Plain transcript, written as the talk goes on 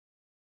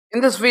In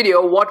this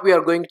video, what we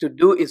are going to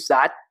do is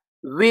that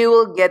we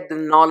will get the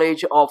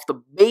knowledge of the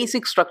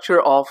basic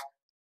structure of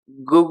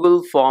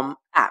Google Form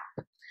app.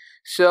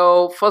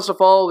 So first of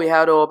all, we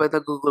have to open the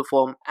Google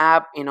Form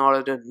app in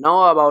order to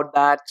know about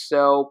that.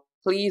 So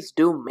please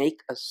do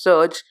make a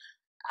search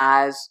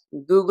as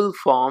Google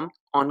Form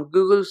on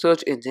Google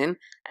search engine,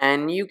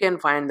 and you can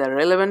find the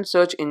relevant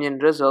search engine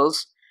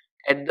results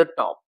at the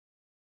top.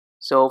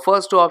 So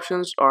first two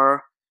options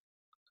are,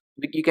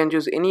 you can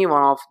choose any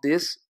one of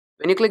this.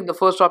 When you click the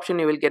first option,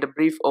 you will get a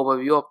brief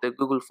overview of the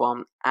Google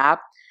Form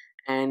app,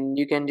 and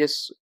you can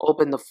just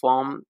open the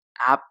form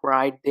app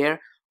right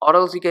there, or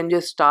else you can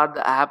just start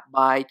the app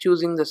by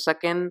choosing the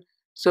second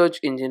search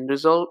engine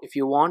result if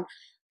you want.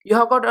 You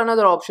have got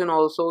another option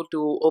also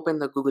to open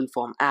the Google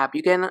Form app.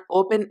 You can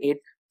open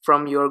it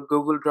from your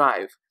Google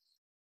Drive.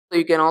 So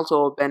you can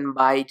also open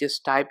by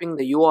just typing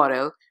the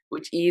URL,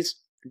 which is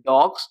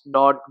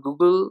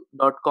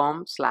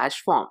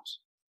docs.google.com/forms.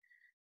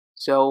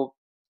 So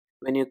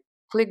when you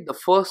click the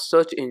first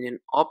search engine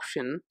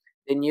option,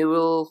 then you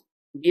will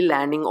be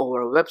landing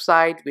over a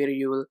website where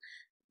you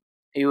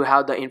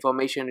have the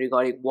information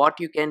regarding what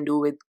you can do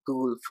with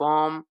Google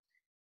Form.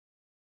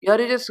 You have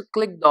to just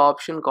click the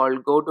option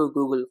called go to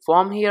Google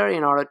Form here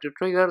in order to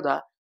trigger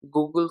the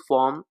Google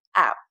Form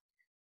app.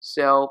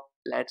 So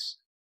let's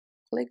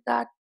click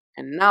that,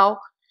 and now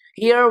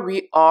here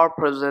we are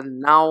present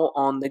now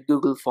on the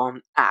Google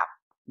Form app.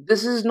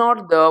 This is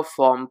not the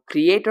form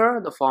creator.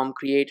 The form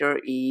creator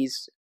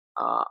is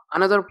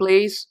another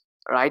place.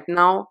 Right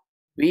now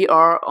we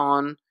are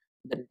on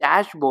the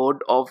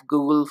dashboard of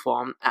Google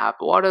Form app.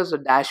 What does the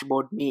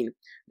dashboard mean?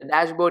 The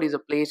dashboard is a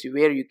place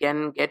where you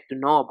can get to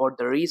know about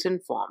the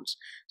recent forms.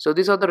 So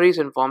these are the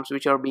recent forms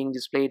which are being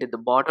displayed at the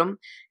bottom.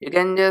 You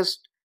can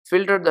just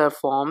filter the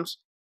forms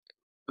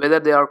whether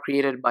they are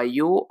created by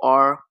you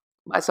or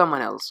by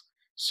someone else.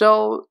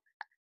 So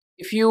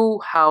if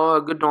you have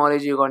a good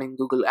knowledge regarding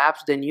Google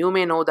Apps, then you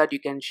may know that you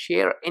can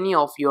share any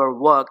of your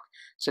work,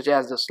 such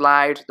as the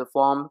slides, the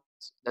forms,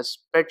 the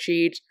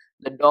spreadsheets,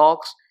 the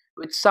docs,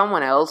 with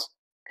someone else,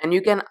 and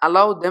you can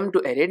allow them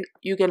to edit.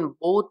 You can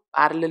both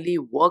parallelly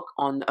work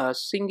on a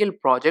single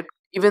project,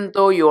 even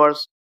though you are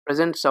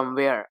present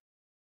somewhere.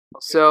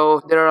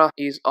 So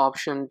is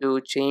option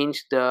to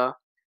change the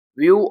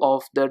view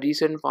of the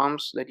recent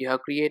forms that you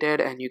have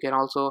created, and you can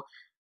also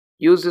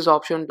use this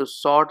option to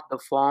sort the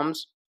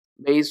forms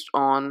based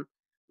on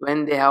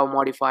when they have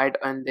modified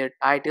and their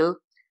title.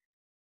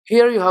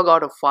 Here you have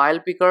got a file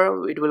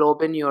picker. It will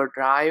open your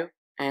drive,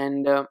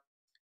 and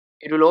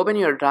it will open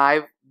your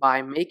drive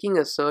by making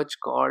a search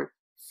called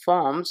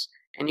forms,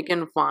 and you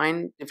can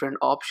find different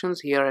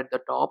options here at the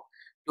top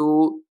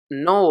to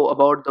know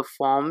about the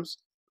forms.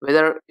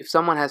 Whether if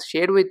someone has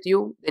shared with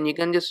you, then you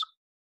can just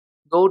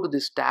go to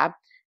this tab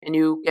and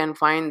you can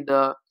find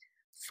the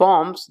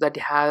forms that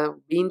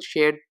have been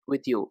shared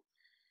with you.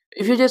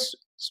 If you just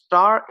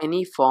star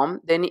any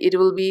form, then it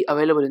will be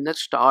available in the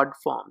starred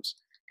forms,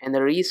 and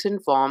the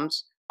recent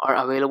forms are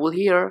available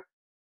here.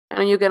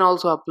 And you can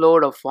also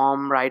upload a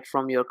form right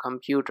from your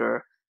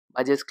computer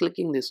by just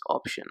clicking this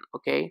option.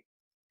 Okay,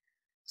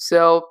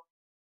 so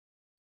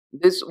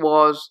this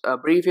was a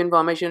brief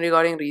information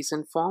regarding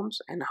recent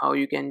forms and how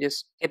you can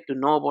just get to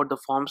know about the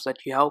forms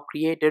that you have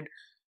created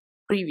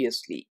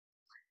previously.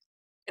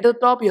 At the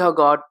top you have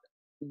got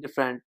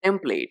different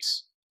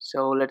templates.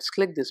 So let's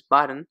click this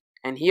button,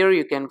 and here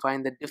you can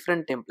find the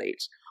different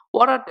templates.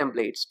 What are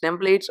templates?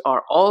 Templates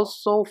are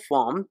also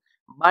formed,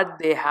 but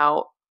they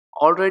have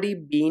already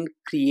been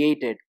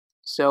created.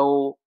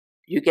 So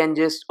you can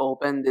just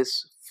open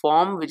this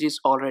form which is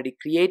already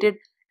created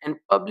and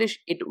publish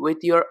it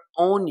with your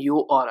own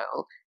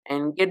URL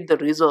and get the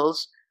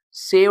results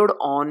saved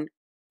on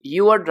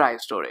your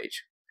drive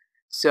storage.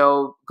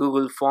 So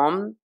Google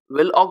Form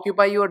will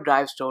occupy your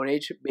drive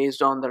storage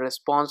based on the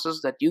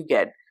responses that you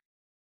get.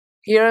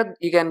 Here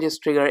you can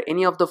just trigger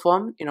any of the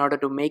form in order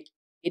to make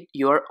it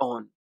your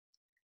own.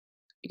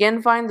 You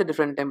can find the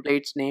different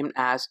templates named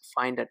as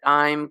find a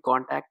time,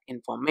 contact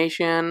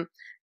information,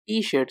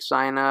 t-shirt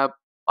sign up,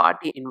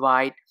 party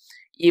invite,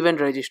 event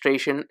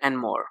registration, and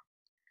more.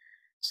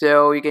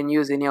 So you can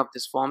use any of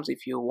these forms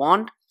if you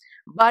want,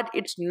 but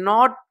it's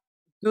not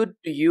good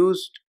to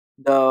use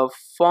the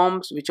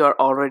forms which are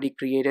already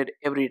created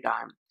every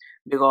time,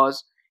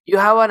 because you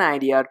have an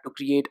idea to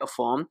create a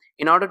form.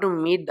 In order to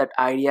meet that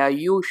idea,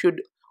 you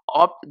should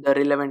opt the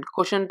relevant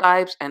question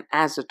types and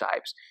answer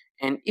types.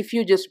 And if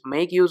you just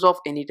make use of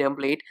any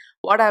template,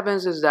 what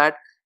happens is that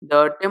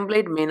the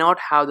template may not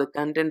have the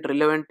content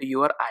relevant to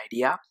your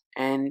idea,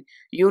 and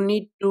you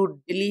need to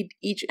delete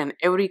each and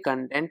every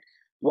content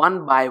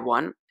one by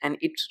one, and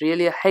it's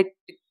really a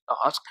hectic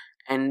task.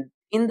 And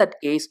in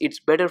that case, it's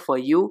better for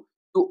you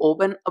to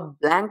open a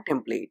blank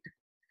template.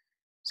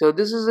 So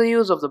this is the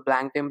use of the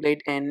blank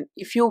template, and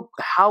if you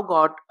have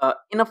got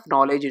enough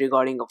knowledge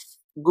regarding a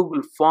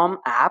Google Form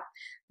app,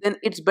 then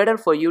it's better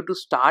for you to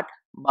start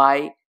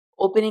by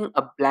opening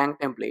a blank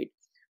template.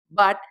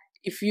 But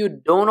if you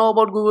don't know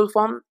about Google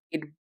Form,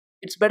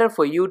 it's better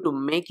for you to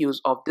make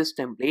use of these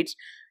templates.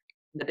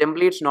 The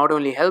templates not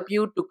only help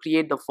you to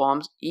create the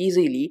forms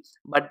easily,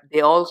 but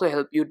they also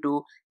help you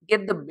to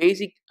get the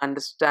basic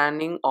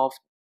understanding of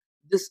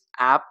this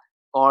app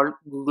called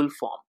Google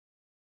Form.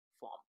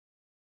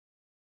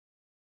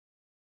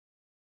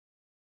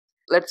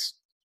 Let's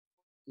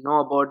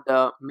know about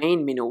the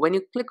main menu. When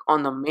you click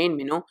on the main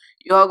menu,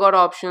 you have got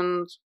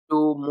options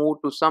to move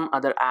to some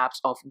other apps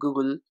of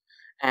Google,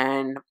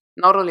 and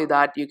not only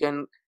that, you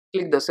can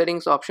click the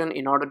settings option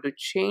in order to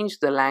change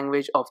the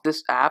language of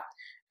this app.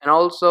 And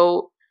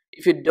also,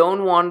 if you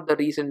don't want the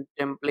recent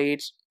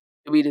templates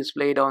to be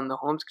displayed on the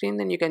home screen,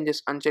 then you can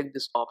just uncheck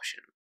this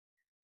option,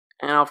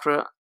 and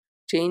after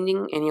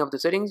changing any of the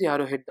settings, you have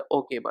to hit the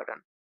OK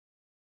button.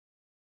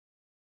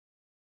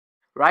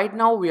 Right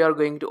now we are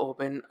going to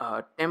open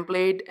a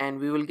template and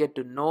we will get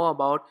to know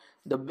about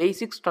the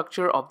basic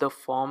structure of the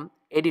form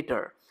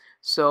editor.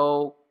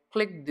 So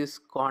click this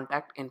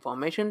contact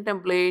information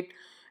template,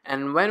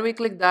 and when we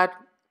click that,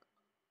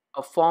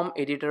 a form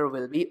editor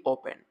will be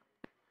open.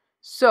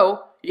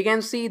 So you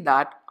can see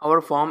that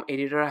our form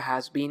editor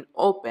has been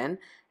open,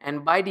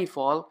 and by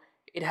default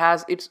it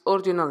has its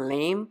original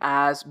name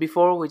as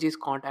before, which is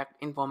contact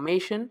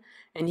information.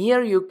 And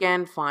here you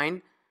can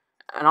find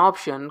an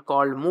option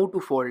called move to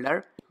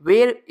folder,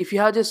 where if you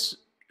have just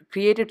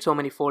created so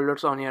many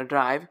folders on your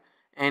drive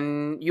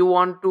and you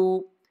want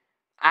to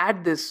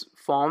add this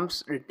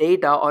forms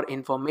data or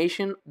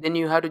information, then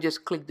you have to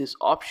just click this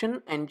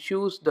option and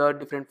choose the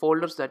different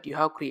folders that you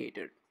have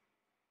created,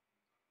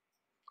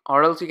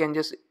 or else you can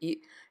just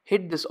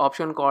hit this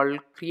option called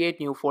create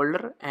new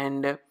folder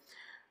and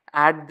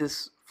add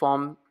this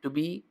form to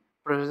be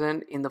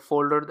present in the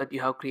folder that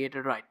you have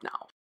created right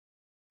now.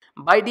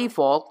 By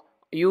default,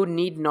 you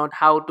need not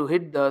have to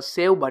hit the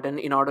save button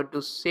in order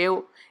to save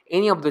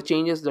any of the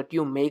changes that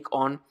you make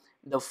on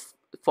the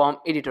form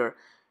editor.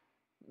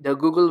 The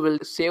Google will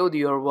save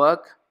your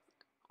work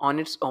on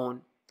its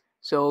own.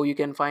 So you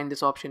can find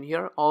this option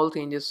here, all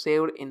changes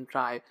saved in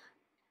drive.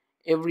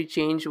 Every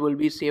change will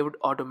be saved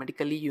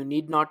automatically. You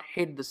need not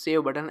hit the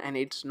save button and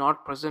it's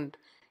not present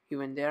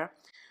even there.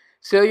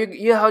 So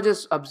you have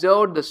just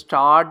observed the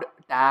start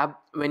tab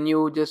when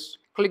you just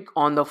click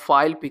on the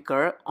file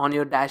picker on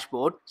your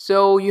dashboard.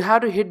 So you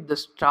have to hit the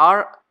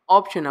star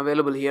option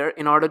available here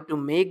in order to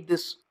make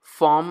this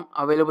form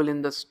available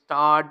in the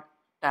start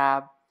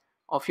tab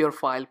of your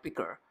file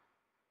picker.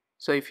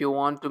 So if you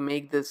want to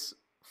make this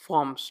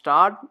form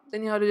start,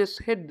 then you have to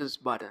just hit this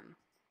button.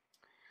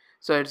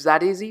 So it's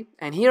that easy.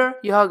 And here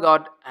you have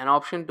got an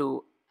option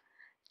to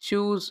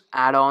choose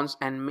add-ons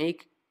and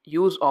make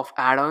use of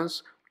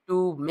add-ons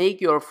to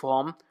make your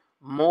form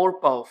more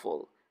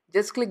powerful.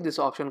 Just click this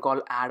option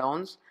called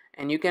add-ons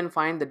and you can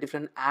find the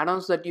different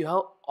add-ons that you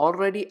have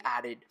already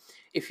added.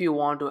 If you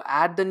want to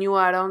add the new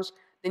add-ons,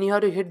 then you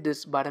have to hit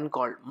this button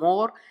called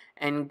more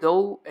and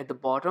go at the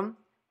bottom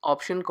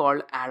option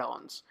called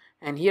add-ons,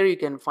 and here you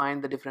can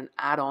find the different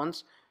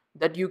add-ons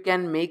that you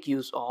can make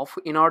use of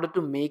in order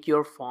to make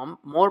your form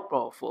more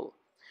powerful.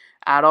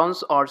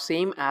 Add-ons are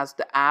same as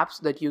the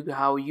apps that you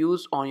have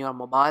used on your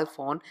mobile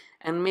phone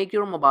and make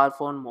your mobile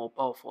phone more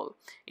powerful.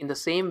 In the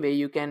same way,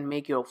 you can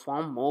make your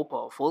form more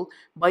powerful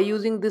by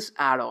using these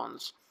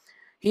add-ons.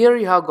 Here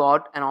you have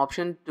got an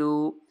option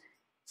to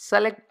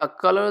select a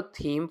color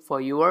theme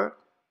for your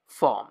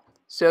form.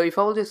 So if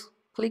I will just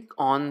click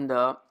on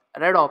the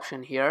red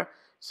option here,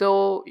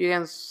 so you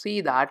can see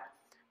that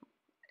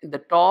the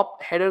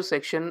top header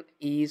section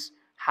is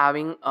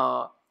having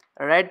a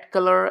red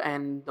color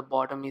and the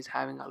bottom is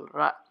having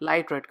a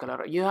light red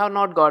color. You have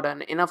not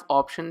gotten enough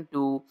option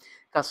to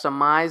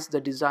customize the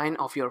design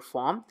of your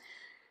form.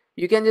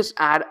 You can just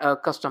add a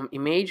custom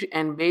image,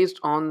 and based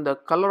on the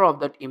color of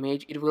that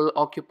image it will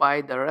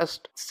occupy the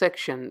rest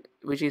section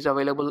which is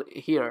available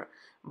here,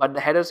 but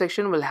the header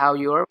section will have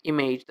your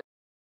image.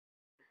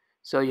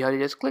 So you have to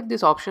just click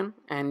this option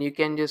and you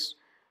can just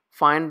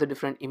find the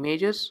different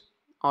images,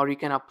 or you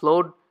can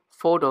upload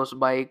photos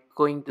by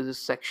going to this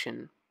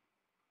section.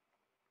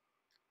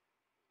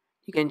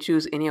 You can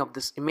choose any of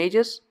these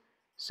images.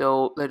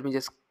 So let me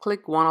just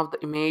click one of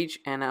the image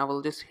and I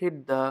will just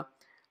hit the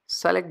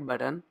select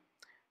button.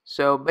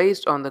 So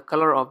based on the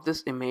color of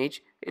this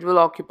image, it will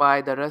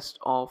occupy the rest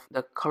of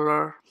the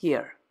color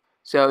here.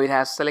 So it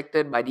has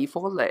selected by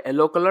default the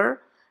yellow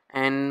color,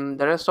 and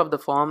the rest of the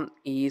form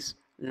is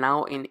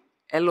now in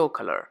yellow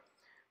color.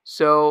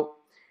 So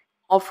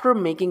after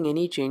making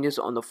any changes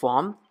on the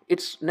form,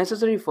 it's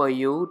necessary for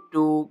you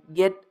to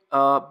get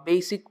a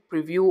basic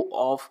preview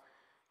of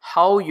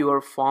how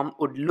your form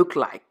would look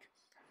like.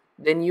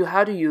 Then you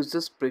have to use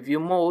this preview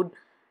mode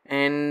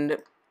and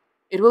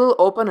it will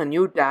open a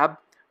new tab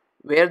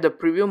where the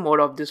preview mode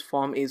of this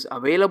form is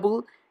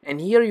available, and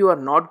here you are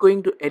not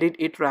going to edit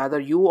it, rather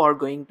you are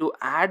going to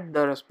add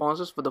the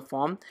responses for the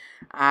form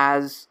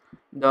as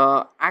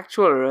the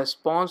actual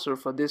responder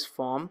for this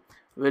form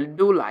will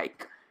do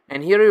like.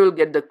 And here you will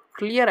get the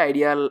clear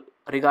idea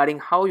regarding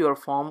how your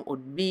form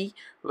would be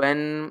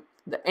when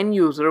the end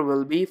user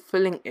will be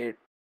filling it.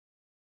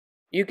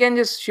 You can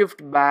just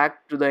shift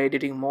back to the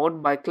editing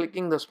mode by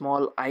clicking the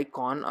small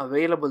icon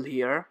available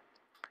here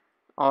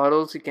or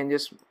else you can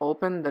just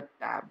open the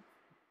tab.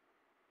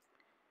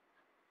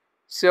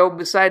 So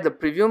beside the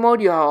preview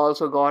mode, you have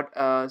also got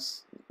a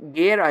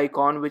gear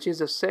icon, which is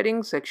the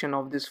settings section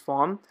of this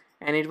form,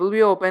 and it will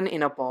be open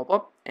in a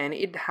pop-up, and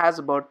it has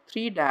about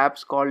 3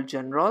 tabs called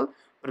general,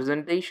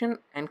 presentation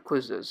and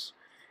quizzes.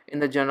 In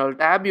the general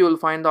tab, you will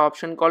find the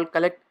option called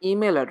collect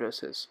email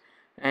addresses,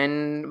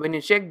 and when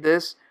you check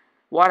this,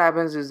 what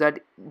happens is that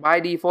by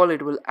default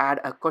it will add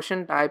a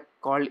question type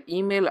called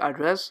email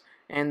address,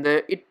 and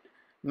it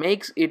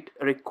makes it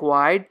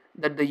required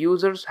that the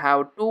users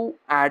have to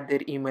add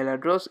their email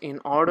address in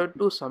order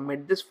to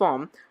submit this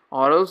form,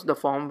 or else the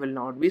form will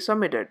not be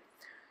submitted.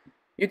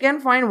 You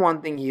can find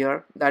one thing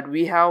here, that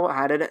we have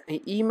added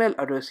an email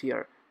address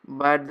here,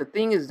 but the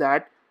thing is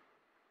that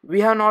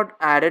we have not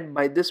added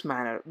by this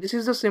manner. This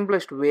is the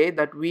simplest way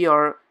that we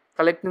are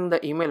collecting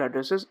the email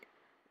addresses,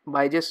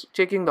 by just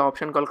checking the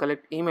option called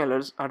collect email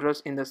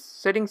address in the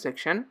settings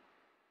section.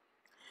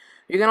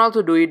 You can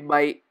also do it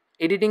by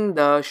editing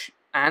the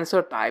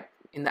answer type.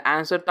 In the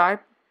answer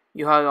type,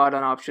 you have got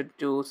an option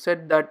to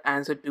set that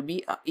answer to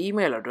be an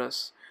email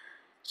address.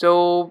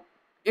 So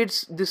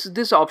it's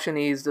this option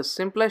is the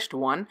simplest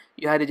one.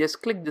 You have to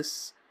just click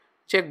this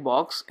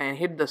checkbox and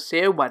hit the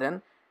save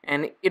button,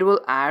 and it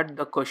will add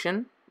the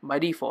question by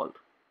default.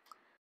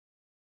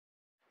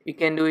 You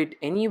can do it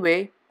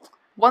anyway.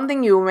 One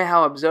thing you may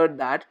have observed,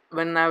 that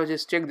when I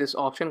just check this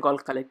option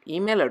called collect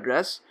email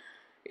address,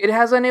 it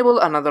has enabled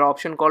another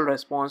option called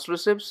response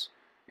receipts.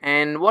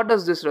 And what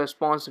does this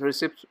response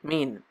receipt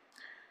mean?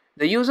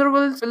 The user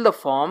will fill the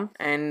form,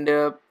 and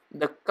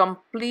the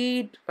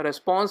complete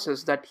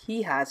responses that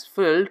he has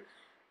filled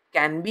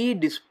can be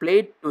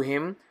displayed to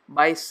him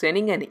by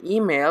sending an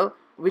email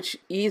which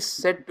is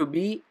said to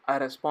be a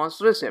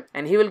response receipt,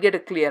 and he will get a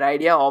clear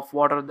idea of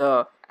what are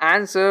the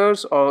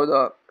answers or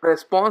the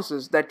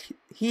responses that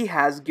he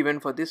has given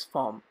for this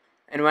form.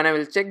 And when I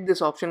will check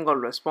this option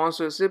called response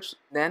receipts,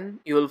 then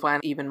you will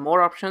find even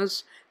more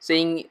options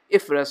saying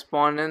if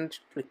respondent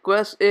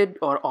requests it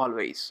or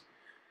always.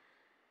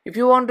 If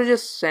you want to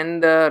just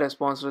send the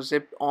response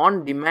receipt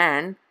on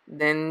demand,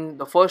 then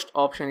the first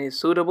option is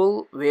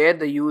suitable, where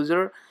the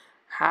user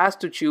has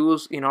to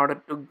choose in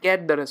order to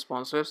get the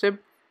response receipt,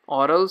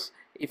 or else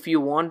if you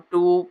want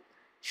to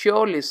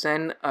surely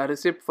send a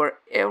receipt for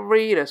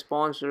every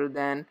responder,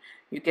 then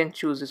you can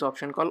choose this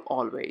option called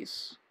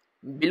always.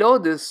 Below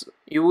this,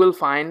 you will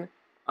find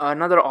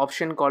another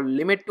option called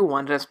limit to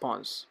one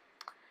response.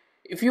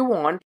 If you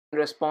want a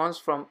response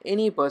from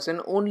any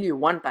person only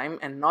one time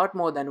and not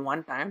more than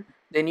one time,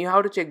 then you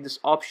have to check this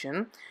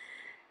option.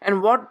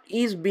 And what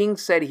is being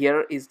said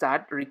here is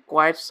that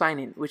required sign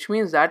in, which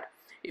means that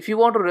if you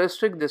want to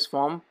restrict this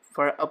form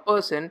for a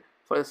person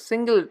for a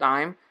single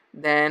time,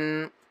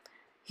 then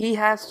he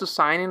has to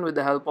sign in with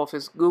the help of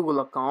his Google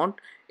account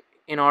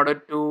in order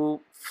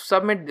to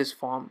submit this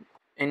form.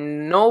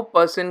 And no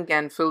person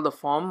can fill the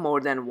form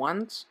more than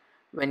once.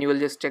 When you will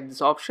just check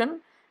this option,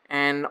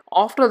 and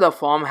after the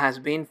form has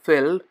been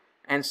filled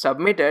and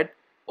submitted,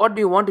 what do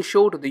you want to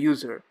show to the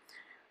user?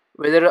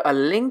 Whether a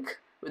link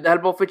with the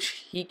help of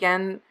which he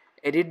can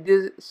edit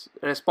these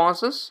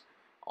responses,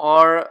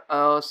 or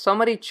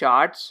summary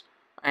charts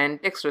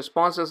and text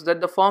responses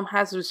that the form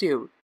has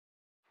received.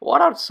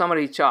 What are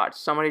summary charts?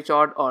 Summary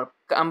chart are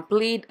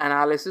complete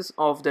analysis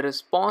of the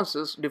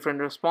responses, different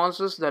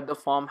responses that the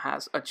form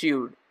has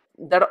achieved,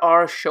 that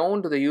are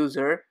shown to the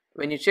user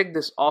when you check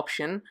this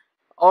option.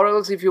 Or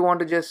else if you want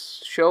to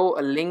just show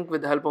a link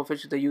with the help of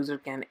which the user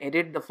can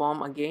edit the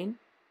form again,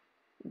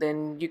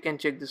 then you can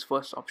check this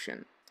first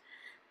option.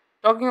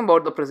 Talking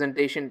about the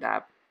presentation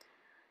tab,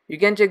 you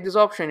can check this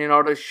option in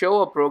order to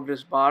show a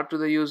progress bar to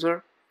the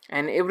user,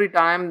 and every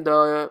time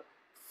the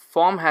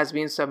form has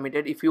been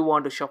submitted, if you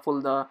want to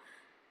shuffle the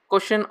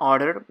question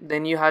order,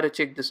 then you have to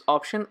check this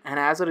option, and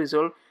as a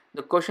result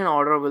the question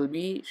order will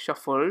be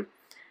shuffled.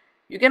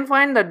 You can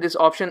find that this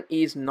option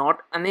is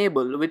not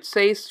enabled, which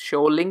says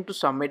show link to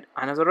submit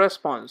another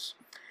response.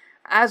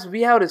 As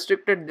we have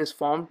restricted this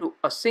form to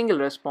a single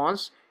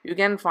response, you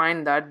can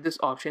find that this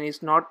option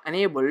is not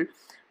enabled,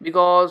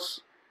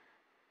 because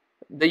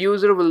the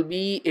user will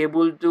be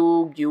able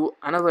to give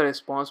another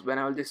response when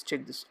I will just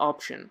check this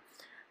option.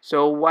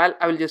 So while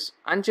I will just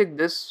uncheck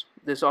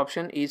this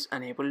option is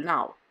enabled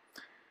now.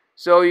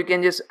 So you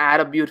can just add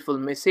a beautiful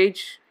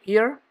message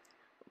here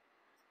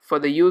for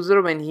the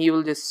user when he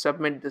will just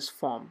submit this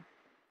form.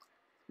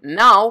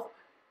 Now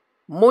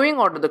moving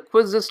on to the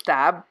quizzes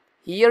tab,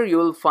 here you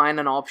will find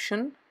an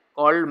option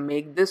called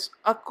make this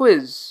a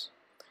quiz.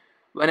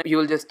 When you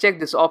will just check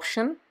this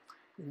option,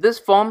 this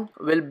form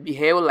will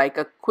behave like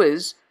a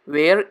quiz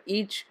where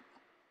each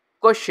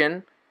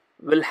question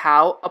will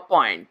have a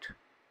point.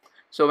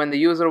 So when the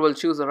user will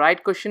choose the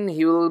right question,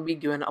 he will be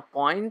given a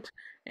point,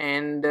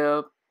 and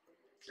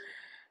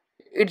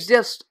it's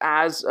just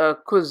as a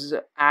quiz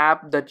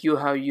app that you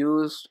have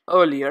used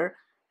earlier,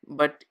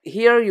 but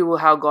here you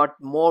have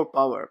got more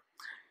power,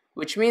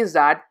 which means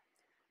that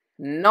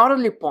not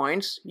only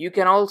points, you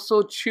can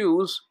also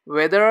choose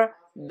whether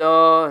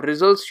the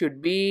results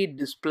should be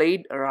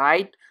displayed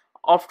right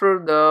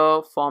after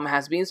the form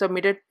has been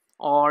submitted,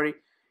 or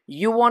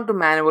you want to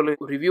manually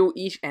review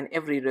each and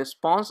every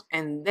response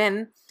and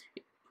then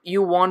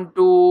you want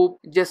to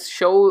just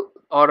show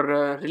or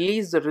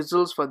release the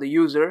results for the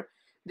user,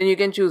 then you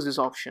can choose this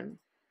option.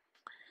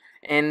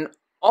 And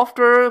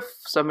after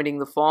submitting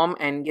the form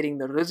and getting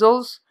the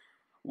results,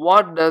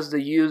 what does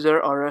the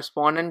user or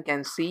respondent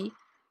can see,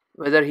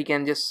 whether he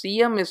can just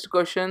see a missed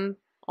question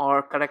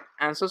or correct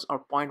answers or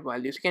point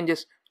values. You can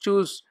just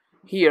choose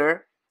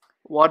here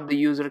what the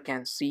user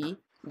can see.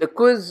 The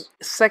quiz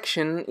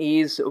section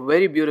is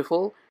very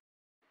beautiful,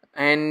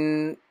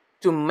 and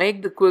to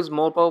make the quiz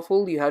more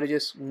powerful, you have to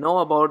just know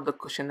about the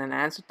question and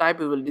answer type.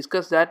 We will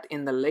discuss that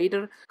in the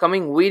later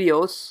coming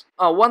videos.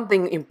 One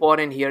thing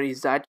important here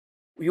is that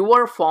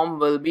your form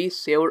will be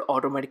saved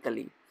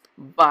automatically,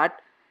 but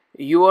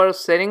your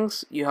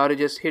settings, you have to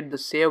just hit the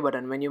save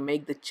button when you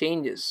make the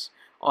changes,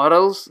 or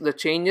else the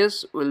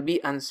changes will be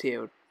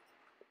unsaved.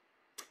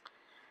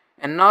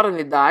 And not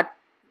only that,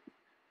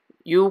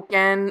 you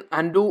can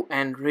undo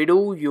and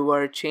redo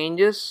your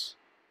changes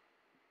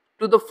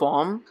to the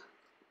form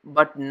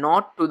but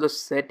not to the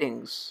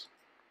settings.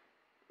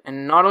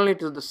 And not only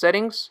to the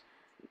settings,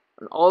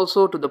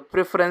 also to the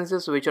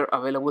preferences which are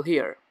available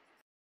here.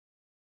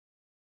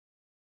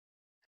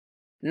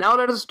 Now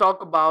let us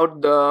talk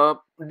about the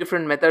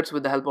different methods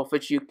with the help of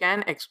which you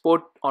can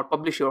export or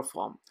publish your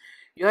form.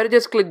 You have to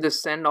just click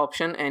this send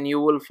option and you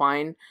will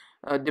find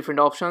different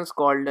options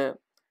called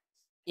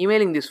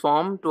emailing this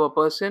form to a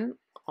person,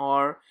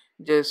 or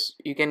just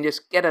you can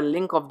just get a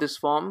link of this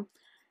form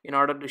in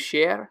order to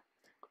share.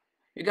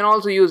 You can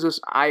also use this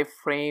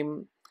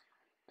iframe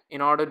in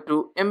order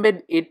to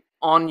embed it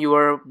on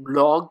your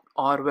blog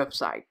or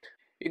website.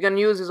 You can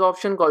use this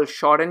option called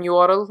shorten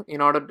URL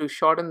in order to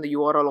shorten the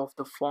URL of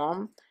the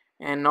form.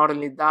 And not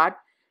only that,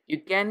 you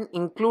can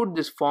include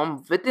this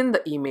form within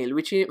the email,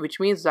 which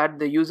means that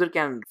the user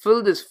can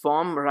fill this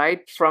form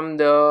right from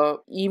the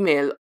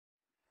email.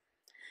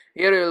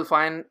 Here you will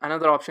find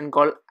another option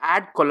called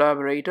add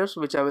collaborators,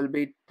 which I will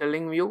be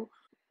telling you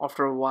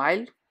after a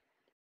while.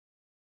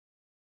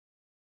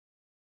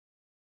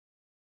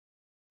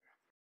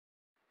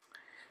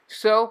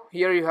 So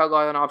here you have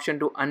got an option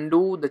to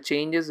undo the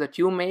changes that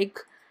you make.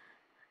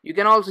 You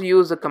can also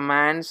use the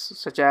commands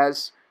such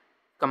as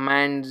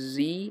Command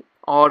Z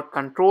or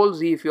Control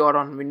Z if you are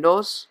on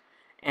Windows.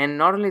 And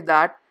not only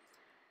that,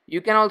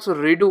 you can also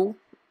redo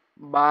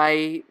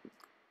by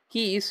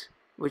keys,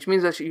 which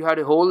means that you have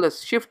to hold the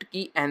Shift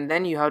key and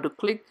then you have to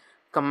click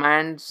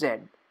Command Z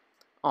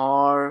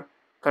or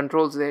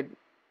Control Z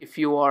if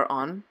you are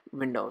on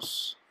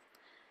Windows.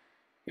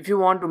 If you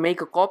want to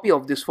make a copy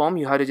of this form,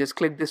 you have to just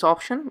click this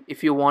option.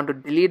 If you want to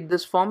delete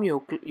this form,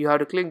 you have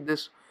to click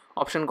this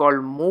option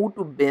called Move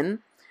to Bin.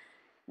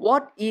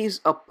 What is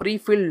a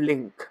pre-filled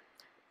link?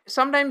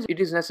 Sometimes it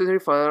is necessary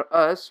for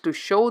us to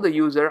show the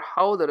user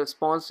how the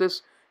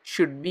responses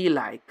should be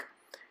like,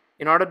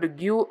 in order to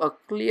give a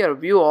clear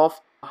view of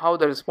how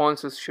the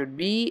responses should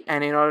be,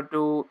 and in order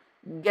to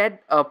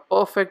get a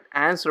perfect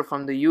answer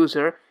from the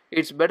user,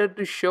 it's better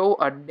to show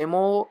a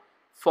demo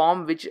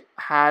form which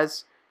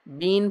has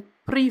been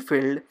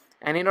pre-filled.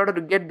 And in order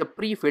to get the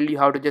pre-filled, you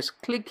have to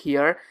just click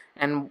here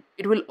and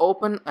it will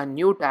open a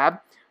new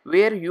tab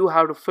where you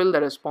have to fill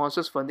the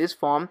responses for this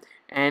form.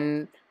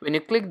 And when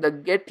you click the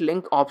get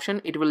link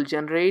option, it will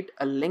generate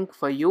a link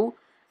for you,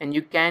 and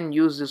you can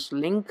use this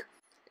link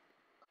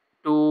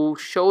to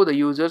show the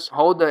users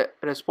how the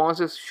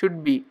responses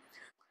should be.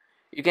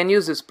 You can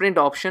use this print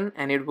option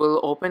and it will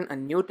open a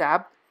new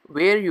tab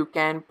where you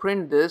can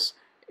print this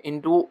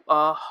into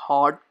a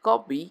hard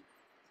copy,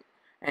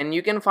 and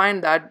you can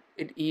find that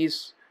it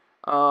is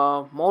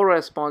more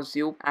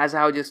responsive. As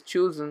I have just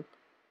chosen,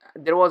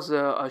 there was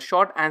a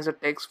short answer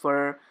text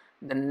for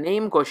the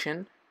name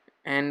question,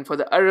 and for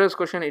the others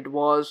question it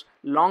was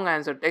long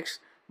answer text,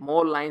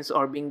 more lines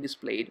are being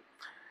displayed.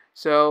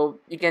 So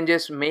you can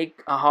just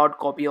make a hard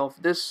copy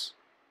of this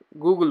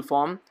Google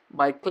form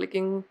by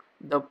clicking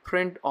the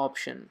print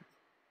option.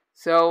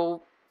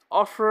 So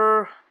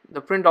after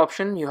the print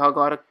option, you have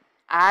got a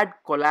add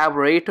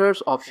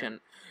collaborators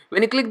option.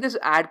 When you click this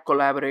add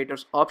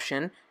collaborators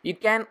option, you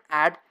can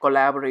add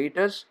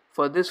collaborators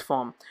for this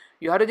form.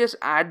 You have to just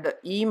add the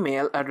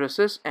email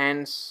addresses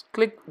and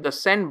click the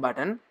send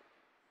button,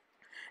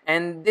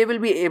 and they will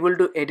be able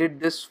to edit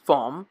this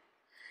form.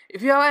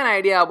 If you have an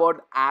idea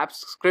about apps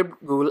script,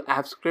 Google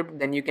Apps Script,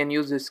 then you can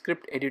use the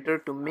script editor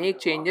to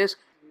make changes.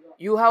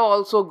 You have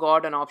also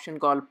got an option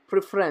called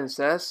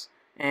preferences,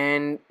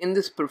 and in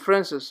this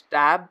preferences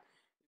tab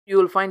you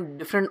will find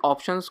different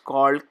options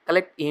called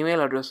collect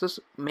email addresses,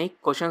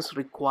 make questions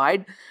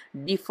required,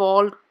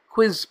 default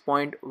quiz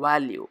point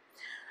value.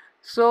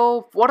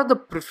 So what are the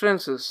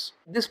preferences?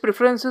 This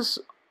preferences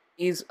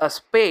is a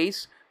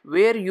space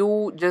where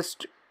you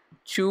just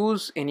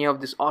choose any of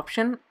this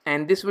option,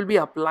 and this will be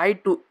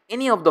applied to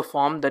any of the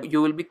form that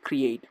you will be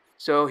create.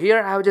 So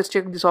here I have just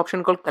checked this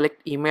option called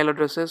collect email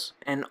addresses,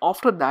 and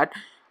after that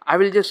I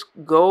will just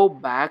go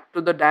back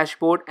to the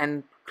dashboard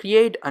and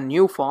create a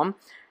new form.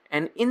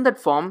 And in that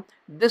form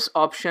this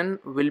option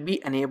will be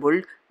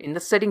enabled in the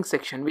settings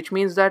section, which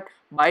means that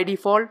by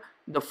default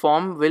the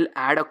form will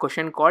add a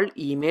question called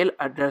email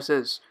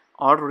addresses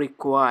or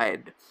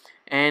required.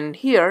 And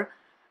here,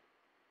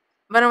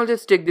 when I will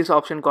just take this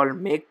option called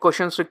make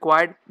questions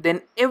required,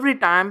 then every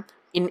time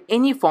in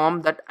any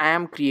form that I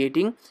am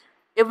creating,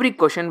 every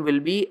question will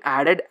be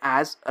added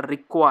as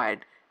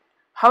required.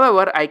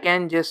 However, I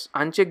can just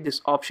uncheck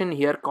this option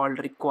here called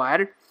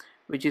required,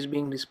 which is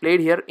being displayed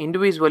here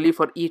individually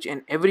for each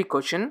and every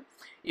question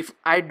if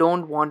I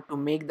don't want to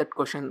make that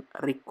question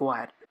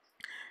required.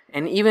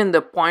 And even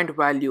the point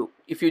value,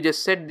 if you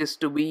just set this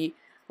to be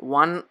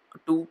 1,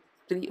 2,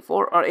 3,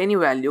 4 or any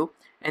value,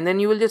 and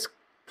then you will just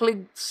click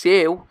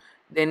save,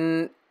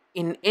 then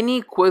in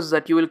any quiz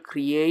that you will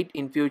create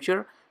in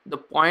future, the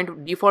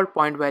default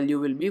point value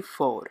will be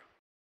 4.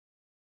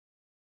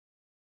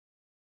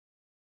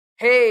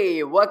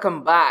 Hey,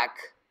 welcome back.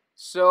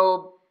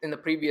 So in the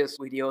previous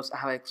videos I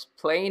have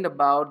explained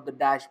about the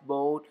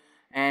dashboard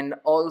and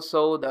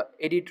also the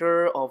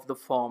editor of the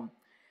form.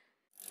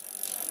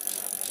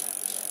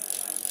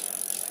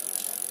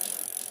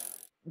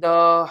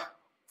 The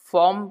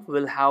form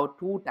will have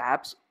two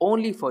tabs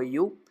only for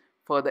you.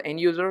 For the end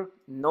user,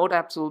 no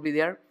tabs will be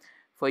there.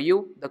 For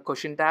you, the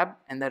question tab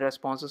and the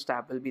responses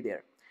tab will be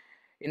there.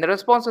 In the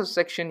responses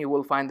section, you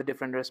will find the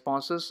different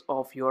responses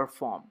of your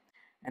form.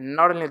 And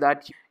not only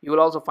that, you will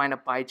also find a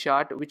pie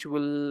chart which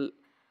will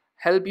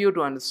help you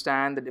to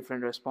understand the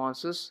different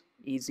responses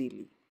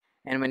easily.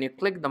 And when you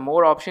click the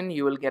more option,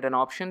 you will get an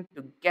option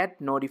to get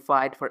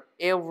notified for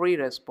every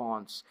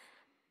response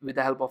with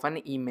the help of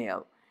an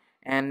email.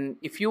 And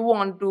if you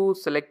want to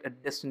select a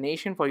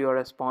destination for your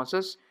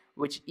responses,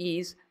 which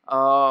is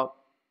a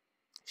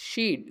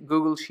sheet,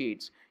 Google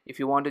Sheets, if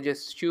you want to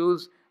just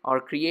choose or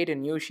create a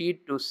new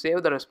sheet to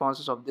save the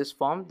responses of this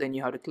form, then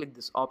you have to click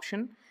this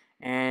option.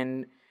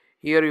 And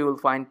here you will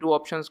find two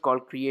options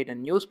called create a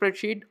new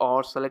spreadsheet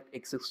or select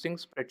existing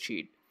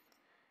spreadsheet.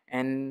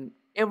 And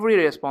every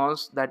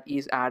response that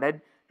is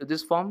added to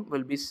this form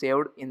will be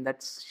saved in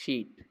that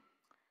sheet.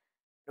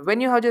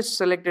 When you have just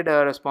selected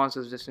a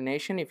responses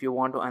destination, if you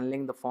want to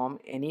unlink the form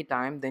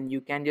anytime, then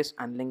you can just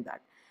unlink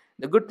that.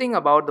 The good thing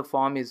about the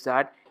form is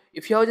that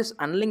if you have just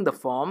unlinked the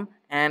form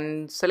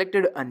and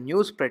selected a new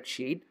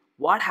spreadsheet,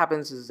 what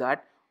happens is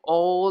that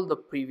all the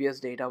previous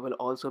data will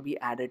also be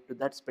added to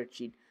that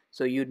spreadsheet.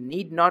 So you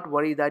need not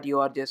worry that you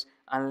are just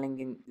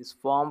unlinking this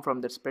form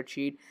from the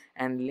spreadsheet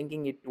and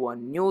linking it to a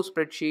new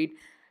spreadsheet.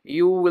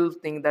 You will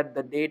think that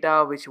the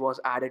data which was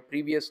added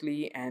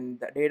previously and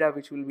the data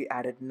which will be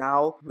added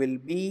now will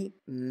be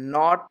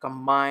not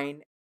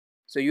combined.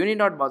 So you need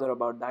not bother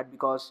about that,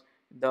 because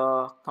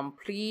the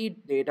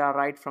complete data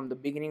right from the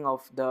beginning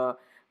of the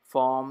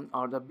form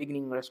or the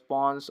beginning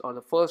response or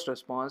the first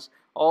response,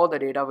 all the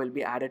data will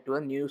be added to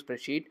a new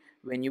spreadsheet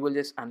when you will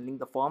just unlink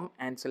the form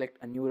and select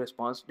a new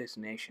response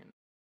destination.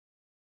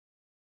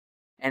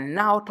 And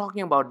now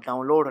talking about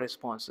download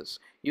responses,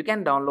 you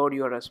can download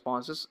your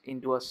responses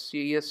into a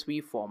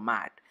CSV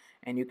format,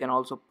 and you can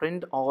also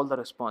print all the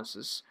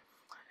responses.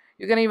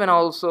 You can even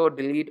also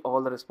delete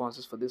all the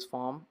responses for this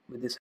form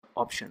with this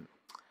option.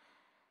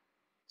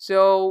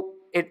 So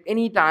at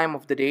any time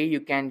of the day, you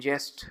can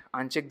just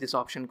uncheck this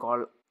option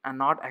called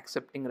not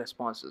accepting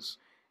responses,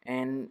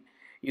 and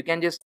you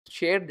can just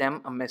share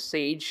them a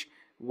message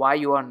why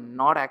you are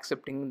not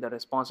accepting the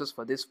responses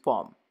for this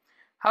form.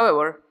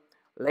 However,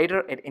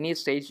 later at any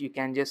stage, you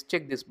can just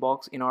check this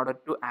box in order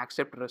to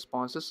accept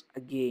responses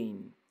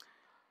again.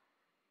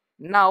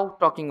 Now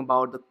talking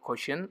about the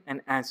question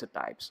and answer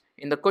types.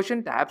 In the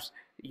question tabs,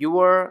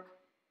 your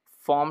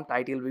form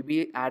title will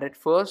be added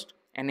first,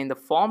 and in the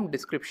form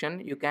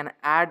description you can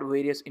add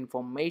various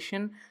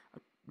information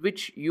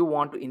which you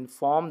want to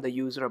inform the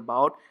user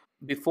about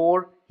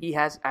before he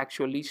has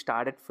actually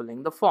started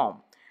filling the form.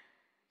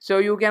 So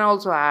you can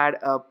also add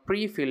a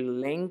pre-filled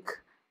link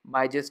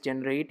by just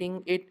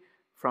generating it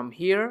from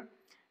here,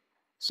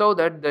 so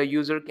that the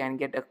user can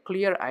get a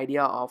clear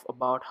idea of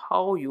about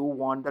how you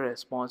want the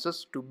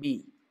responses to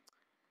be.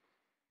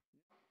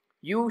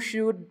 You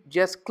should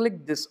just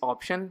click this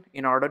option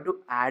in order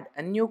to add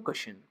a new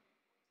question.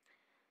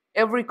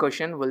 Every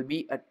question will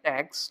be a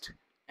text,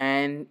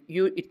 and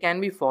it can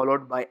be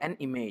followed by an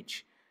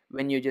image.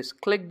 When you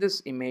just click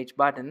this image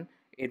button,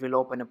 it will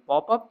open a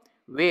pop-up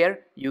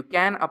where you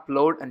can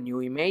upload a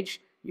new image.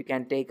 You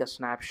can take a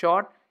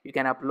snapshot. You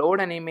can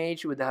upload an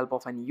image with the help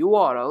of an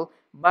URL,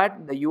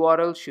 but the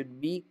URL should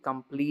be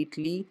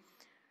completely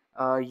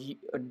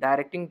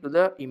directing to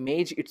the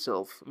image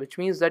itself, which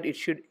means that it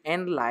should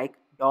end like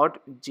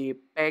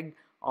 .jpeg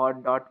or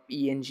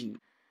 .png.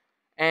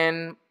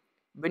 And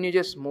when you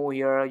just move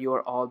here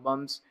your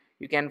albums,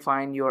 you can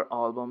find your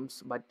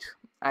albums, but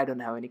I don't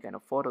have any kind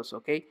of photos.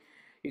 Okay,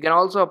 you can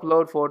also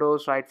upload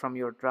photos right from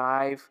your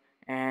drive,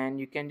 and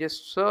you can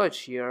just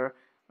search here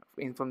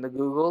from the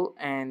Google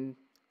and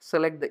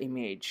select the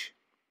image.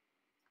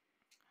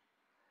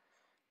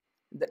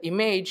 The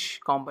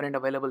image component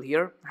available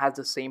here has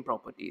the same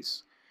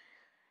properties.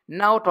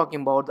 Now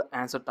talking about the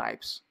answer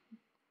types.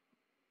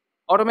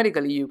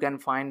 Automatically you can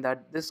find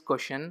that this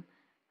question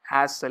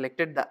has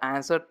selected the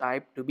answer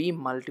type to be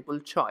multiple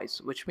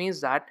choice, which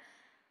means that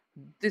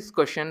this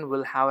question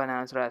will have an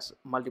answer as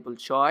multiple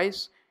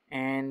choice,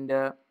 and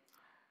the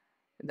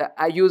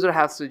user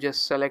has to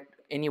just select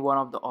any one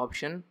of the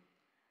option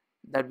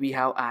that we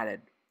have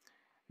added.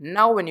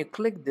 Now when you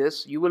click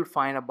this, you will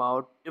find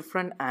about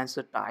different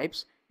answer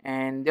types,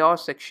 and they are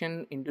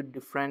sectioned into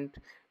different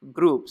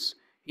groups.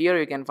 Here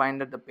you can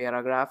find that the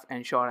paragraph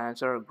and short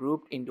answer are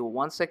grouped into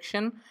one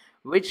section,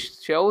 which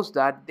shows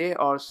that they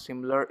are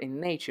similar in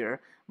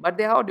nature, but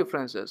they have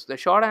differences. The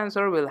short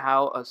answer will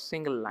have a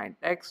single line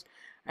text,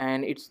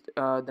 and it's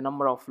the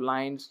number of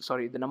lines,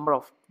 sorry, the number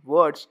of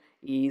words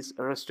is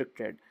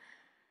restricted.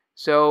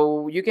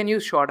 So you can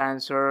use short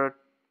answer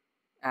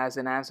as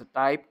an answer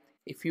type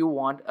if you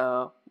want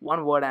a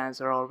one word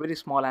answer or very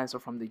small answer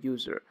from the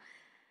user.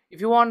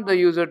 If you want the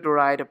user to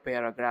write a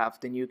paragraph,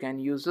 then you can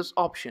use this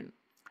option.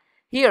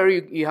 Here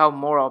you have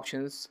more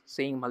options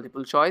saying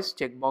multiple choice,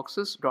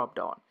 checkboxes, drop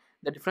down.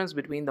 The difference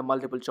between the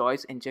multiple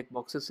choice and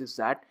checkboxes is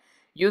that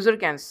user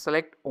can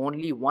select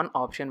only one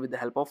option with the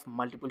help of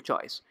multiple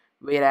choice,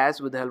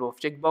 whereas with the help of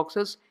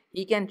checkboxes,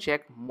 he can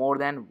check more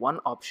than one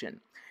option.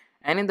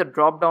 And in the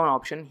drop down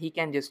option, he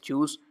can just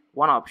choose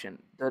one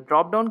option. The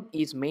drop down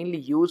is mainly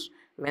used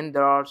when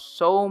there are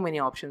so many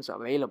options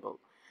available.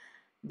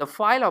 The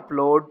file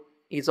upload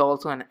is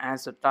also an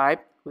answer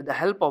type, with the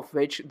help of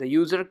which the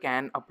user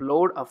can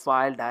upload a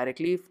file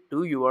directly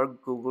to your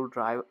Google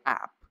Drive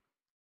app.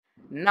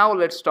 Now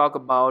let's talk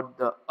about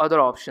the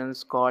other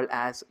options called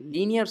as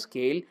linear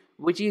scale,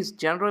 which is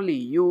generally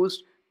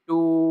used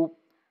to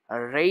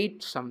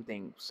rate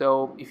something.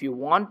 So if you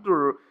want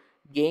to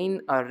gain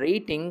a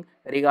rating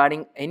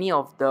regarding any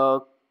of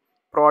the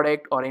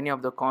product or any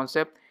of the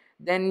concept,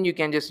 then you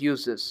can just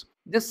use this.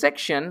 This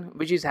section,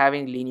 which is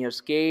having linear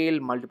scale,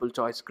 multiple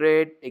choice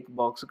grid, tick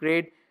box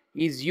grid,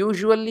 is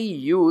usually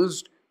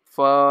used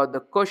for the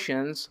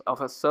questions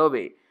of a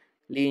survey.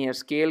 Linear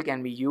scale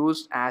can be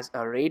used as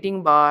a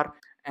rating bar,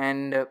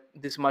 and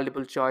this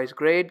multiple choice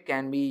grid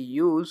can be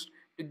used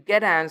to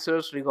get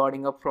answers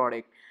regarding a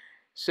product.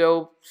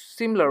 So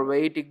similar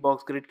way tick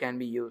box grid can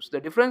be used.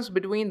 The difference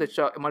between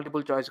the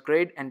multiple choice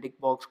grid and tick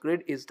box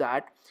grid is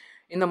that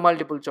in the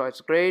multiple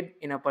choice grid,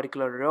 in a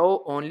particular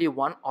row, only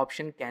one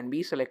option can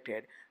be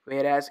selected,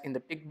 whereas in the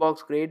tick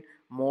box grid,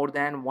 more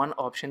than one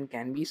option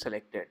can be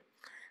selected.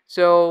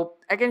 So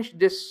I can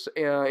just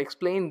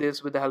explain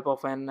this with the help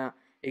of an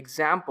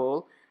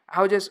example.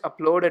 I have just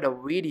uploaded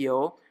a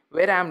video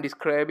where I am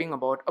describing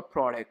about a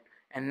product,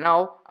 and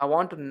now I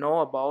want to know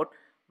about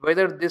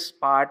whether this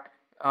part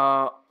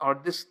or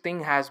this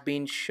thing has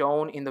been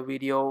shown in the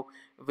video,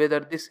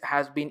 whether this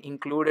has been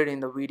included in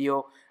the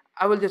video.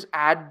 I will just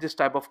add this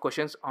type of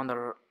questions on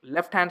the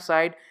left hand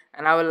side,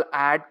 and I will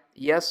add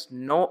yes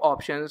no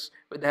options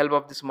with the help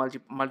of this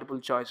multiple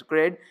choice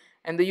grid,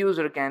 and the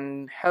user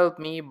can help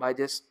me by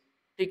just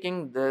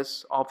ticking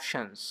this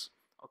options.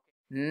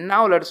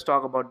 Now let's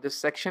talk about this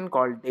section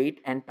called date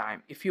and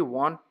time. If you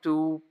want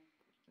to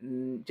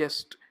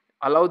just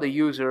allow the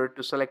user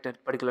to select a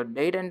particular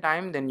date and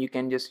time, then you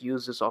can just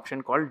use this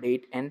option called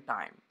date and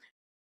time.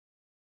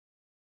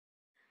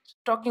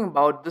 Talking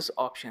about this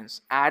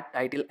options, add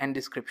title and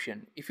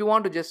description. If you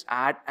want to just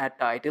add a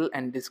title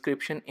and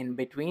description in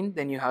between,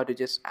 then you have to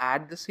just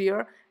add this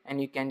here,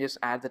 and you can just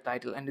add the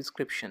title and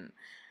description.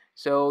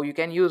 So you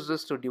can use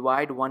this to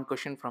divide one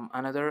question from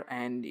another,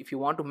 and if you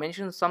want to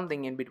mention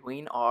something in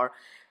between or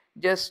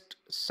just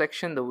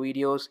section the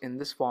videos in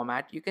this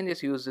format, you can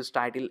just use this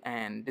title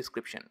and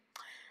description.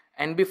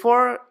 And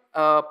before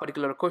a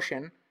particular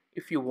question,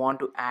 if you want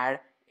to add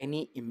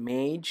any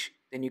image,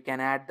 then you can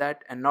add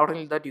that. And not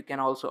only that, you can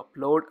also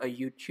upload a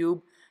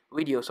YouTube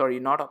video. Sorry,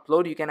 not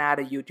upload, you can add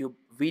a YouTube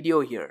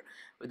video here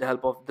with the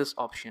help of this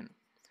option.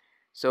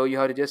 So you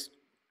have to just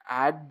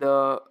add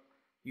the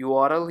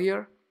URL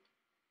here,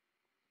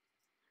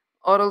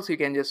 or else you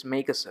can just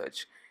make a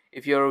search.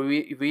 If your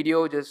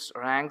video just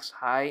ranks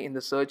high in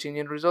the search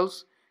engine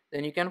results,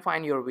 then you can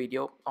find your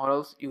video, or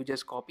else you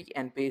just copy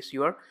and paste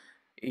your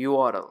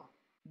URL.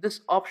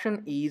 This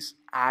option is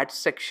add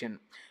section.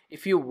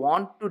 If you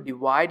want to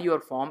divide your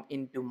form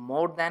into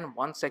more than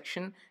one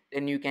section,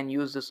 then you can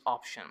use this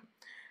option.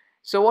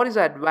 So what is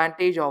the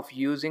advantage of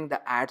using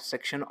the add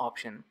section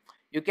option?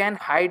 You can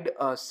hide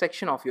a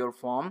section of your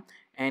form,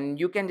 and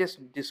you can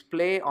just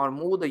display or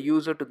move the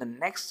user to the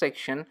next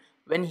section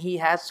when he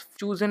has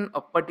chosen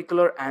a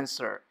particular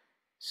answer.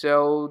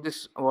 So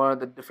this were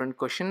the different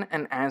question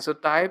and answer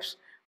types.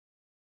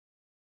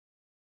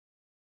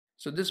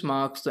 So this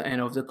marks the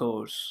end of the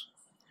course.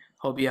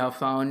 Hope you have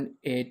found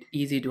it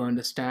easy to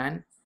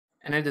understand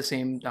and at the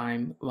same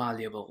time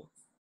valuable.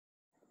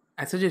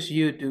 I suggest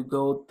you to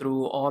go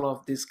through all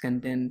of this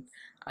content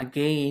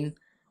again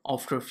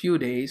after a few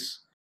days,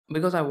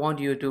 because I want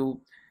you to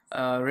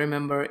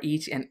remember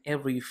each and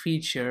every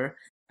feature,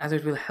 as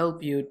it will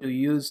help you to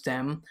use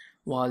them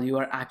while you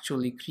are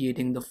actually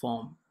creating the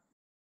form.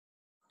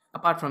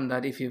 Apart from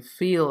that, if you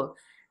feel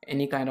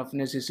any kind of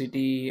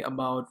necessity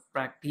about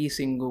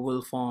practicing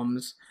Google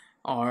Forms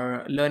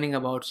or learning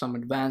about some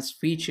advanced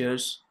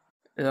features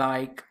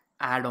like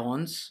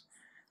add-ons,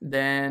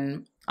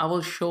 then I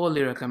will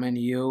surely recommend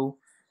you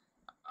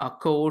a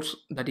course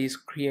that is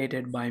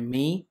created by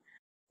me,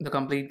 the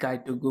complete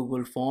guide to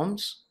Google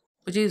Forms,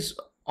 which is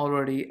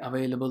already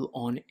available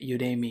on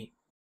Udemy.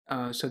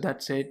 So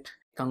that's it.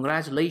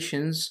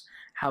 Congratulations.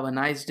 Have a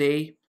nice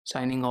day.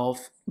 Signing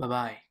off. Bye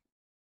bye.